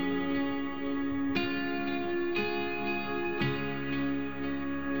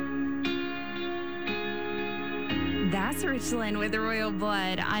That's Richland with the Royal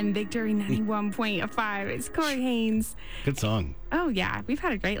Blood on Victory 91.5. It's Corey Haynes. Good song. Oh, yeah. We've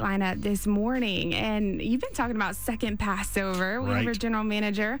had a great lineup this morning. And you've been talking about second Passover. We have our general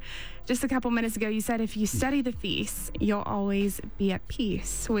manager. Just a couple minutes ago, you said if you study the feast, you'll always be at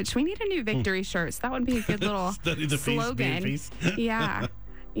peace, which we need a new victory shirt. So that would be a good little Study the slogan. feast, be at peace. Yeah.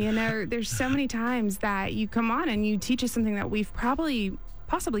 You know, there's so many times that you come on and you teach us something that we've possibly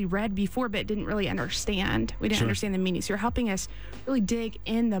read before but didn't really understand. We didn't understand the meaning. So you're helping us really dig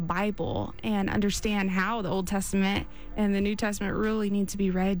in the Bible and understand how the Old Testament and the New Testament really need to be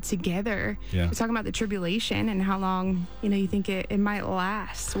read together. Yeah. We're talking about the tribulation and how long, you think it might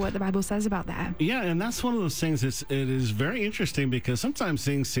last, what the Bible says about that. Yeah, and that's one of those things. It is very interesting because sometimes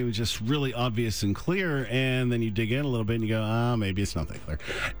things seem just really obvious and clear, and then you dig in a little bit and you go, maybe it's not that clear.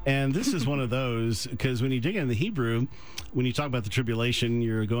 And this is one of those, because when you dig in the Hebrew, when you talk about the tribulation,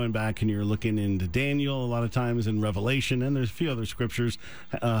 you're going back and you're looking into Daniel a lot of times, and Revelation, and there's a few other scriptures,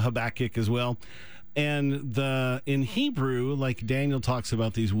 Habakkuk as well. And in Hebrew, like Daniel talks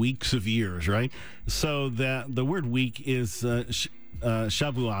about these weeks of years, right? So that the word week is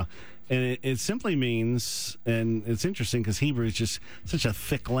Shavuah. And it simply means, and it's interesting because Hebrew is just such a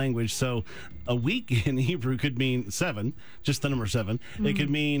thick language. So a week in Hebrew could mean 7, just the number 7. Mm-hmm. It could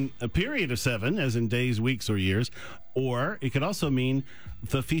mean a period of 7, as in days, weeks, or years. Or it could also mean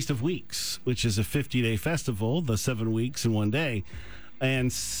the Feast of Weeks, which is a 50-day festival, the 7 weeks in one day.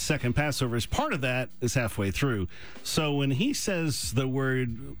 And second Passover is part of that, is halfway through. So when he says the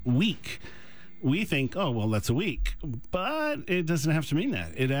word week, we think, oh, well, that's a week. But it doesn't have to mean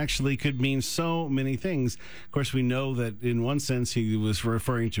that. It actually could mean so many things. Of course, we know that in one sense he was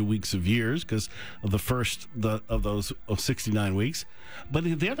referring to weeks of years because of the first of those 69 weeks. But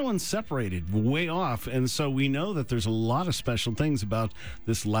the other one's separated way off. And so we know that there's a lot of special things about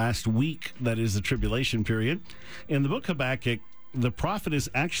this last week that is the tribulation period. In the book Habakkuk, the prophet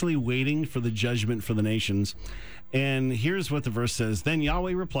is actually waiting for the judgment for the nations. And here's what the verse says. Then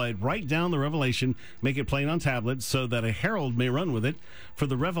Yahweh replied, write down the revelation, make it plain on tablets, so that a herald may run with it. For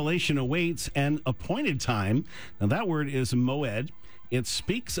the revelation awaits an appointed time. Now that word is moed. It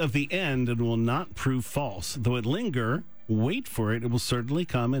speaks of the end and will not prove false. Though it linger, wait for it. It will certainly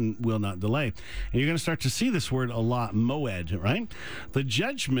come and will not delay. And you're going to start to see this word a lot, moed, right? The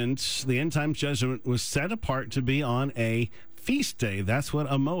judgment, the end time judgment, was set apart to be on a feast day. That's what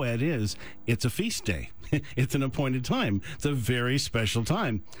a moed is. It's a feast day. It's an appointed time. It's a very special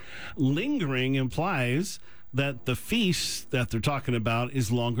time. Lingering implies that the feast that they're talking about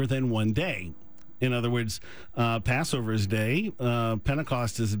is longer than one day. In other words, Passover is a day,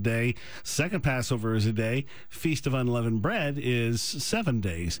 Pentecost is a day, second Passover is a day, Feast of Unleavened Bread is 7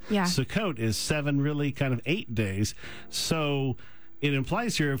 days. Yeah. Sukkot is 7, really kind of 8 days. So it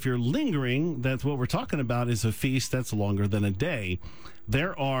implies here, if you're lingering, that what we're talking about is a feast that's longer than a day.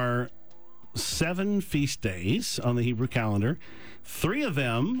 There are 7 feast days on the Hebrew calendar. 3 of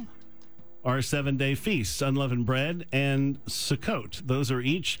them are 7-day feasts, unleavened bread and Sukkot. Those are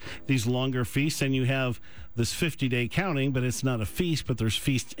each these longer feasts, and you have this 50-day counting, but it's not a feast, but there's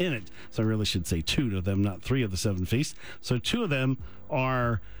feasts in it. So I really should say 2 of them, not 3 of the 7 feasts. So 2 of them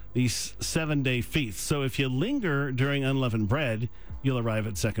are these 7-day feasts. So if you linger during unleavened bread, you'll arrive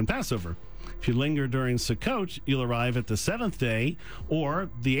at second Passover. If you linger during Sukkot, you'll arrive at the 7th day, or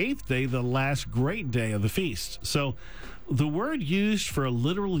the 8th day, the last great day of the feast. So the word used for a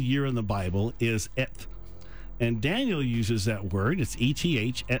literal year in the Bible is eth. And Daniel uses that word, it's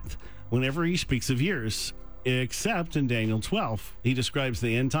ETH, eth, whenever he speaks of years, except in Daniel 12. He describes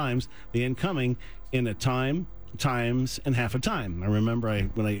the end times, the end coming, in a time, times, and half a time. I remember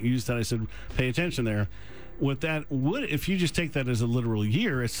when I used that, I said, pay attention there. What that would, if you just take that as a literal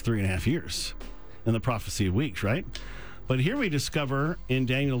year, it's 3.5 years in the prophecy of weeks, right? But here we discover in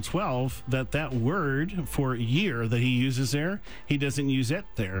Daniel 12 that word for year that he uses there, he doesn't use it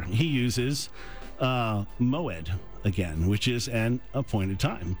there. He uses moed again, which is an appointed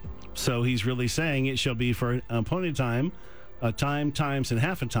time. So he's really saying it shall be for an appointed time, a time, times, and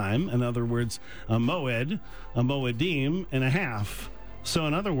half a time. In other words, a moed, a moedim, and a half. So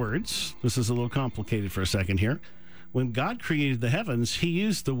in other words, this is a little complicated for a second here. When God created the heavens, he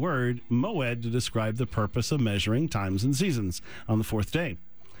used the word moed to describe the purpose of measuring times and seasons on the 4th day.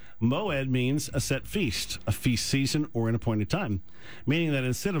 Moed means a set feast, a feast season, or an appointed time, meaning that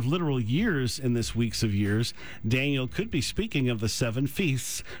instead of literal years in this weeks of years, Daniel could be speaking of the 7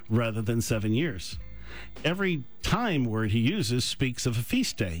 feasts rather than 7 years. Every time word he uses speaks of a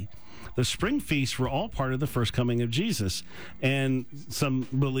feast day. The spring feasts were all part of the first coming of Jesus. And some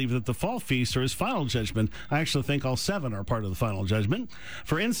believe that the fall feasts are his final judgment. I actually think all 7 are part of the final judgment.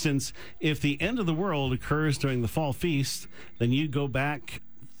 For instance, if the end of the world occurs during the fall feast, then you go back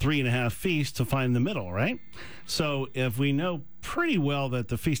 3.5 feasts to find the middle, right? So if we know pretty well that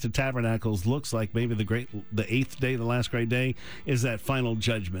the Feast of Tabernacles looks like maybe the 8th day, the last great day, is that final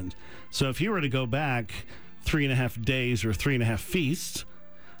judgment. So if you were to go back 3.5 days or 3.5 feasts,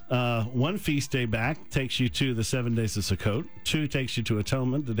 1 feast day back takes you to the 7 days of Sukkot. 2 takes you to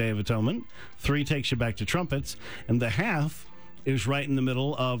Atonement, the Day of Atonement. 3 takes you back to Trumpets. And the half is right in the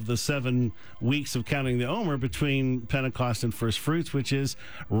middle of the 7 weeks of counting the Omer between Pentecost and First Fruits, which is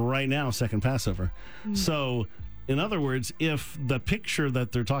right now, Second Passover. So, in other words, if the picture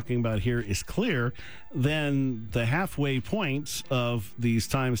that they're talking about here is clear, then the halfway point of these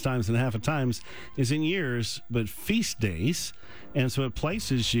times and a half of times is in years, but feast days. And so it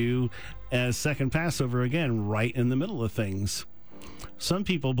places you as Second Passover again, right in the middle of things. Some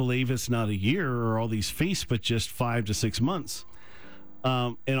people believe it's not a year or all these feasts, but just 5 to 6 months.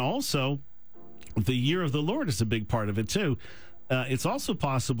 And also, the year of the Lord is a big part of it, too. It's also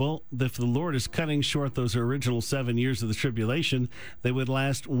possible that if the Lord is cutting short those original 7 years of the tribulation, they would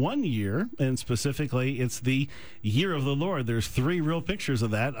last 1 year, and specifically, it's the year of the Lord. There's 3 real pictures of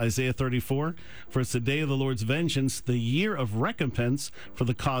that. Isaiah 34, for it's the day of the Lord's vengeance, the year of recompense for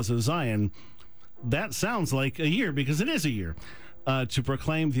the cause of Zion. That sounds like a year, because it is a year. To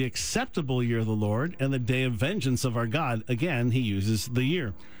proclaim the acceptable year of the Lord and the day of vengeance of our God. Again, he uses the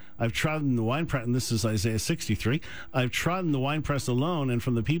year. I've trodden the winepress, and this is Isaiah 63. I've trodden the winepress alone, and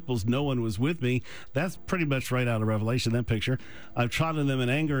from the peoples no one was with me. That's pretty much right out of Revelation, that picture. I've trodden them in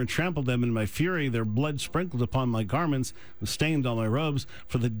anger and trampled them in my fury. Their blood sprinkled upon my garments, stained all my robes.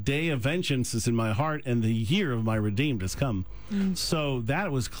 For the day of vengeance is in my heart, and the year of my redeemed has come. So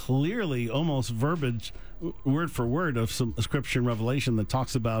that was clearly almost verbiage, word for word, of some scripture in Revelation that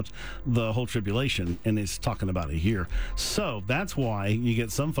talks about the whole tribulation, and it's talking about a year. So that's why you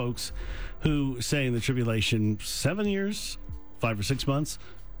get some folks who say in the tribulation 7 years, 5 or 6 months,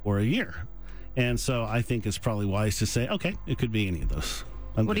 or a year. And so I think it's probably wise to say, okay, it could be any of those.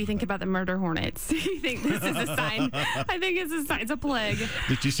 What do you think about the murder hornets? Do you think this is a sign? I think it's a sign. It's a plague.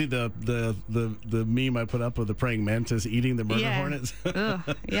 Did you see the meme I put up of the praying mantis eating the murder hornets?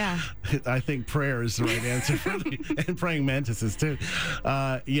 Ugh, yeah. I think prayer is the right answer for and praying mantises too.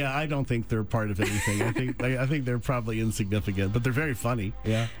 Yeah, I don't think they're part of anything. I think they're probably insignificant, but they're very funny.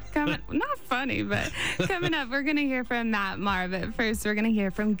 Yeah. Not funny, but coming up, we're going to hear from Matt Maher. But first, we're going to hear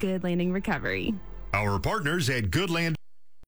from Good Landing Recovery. Our partners at Good Landing.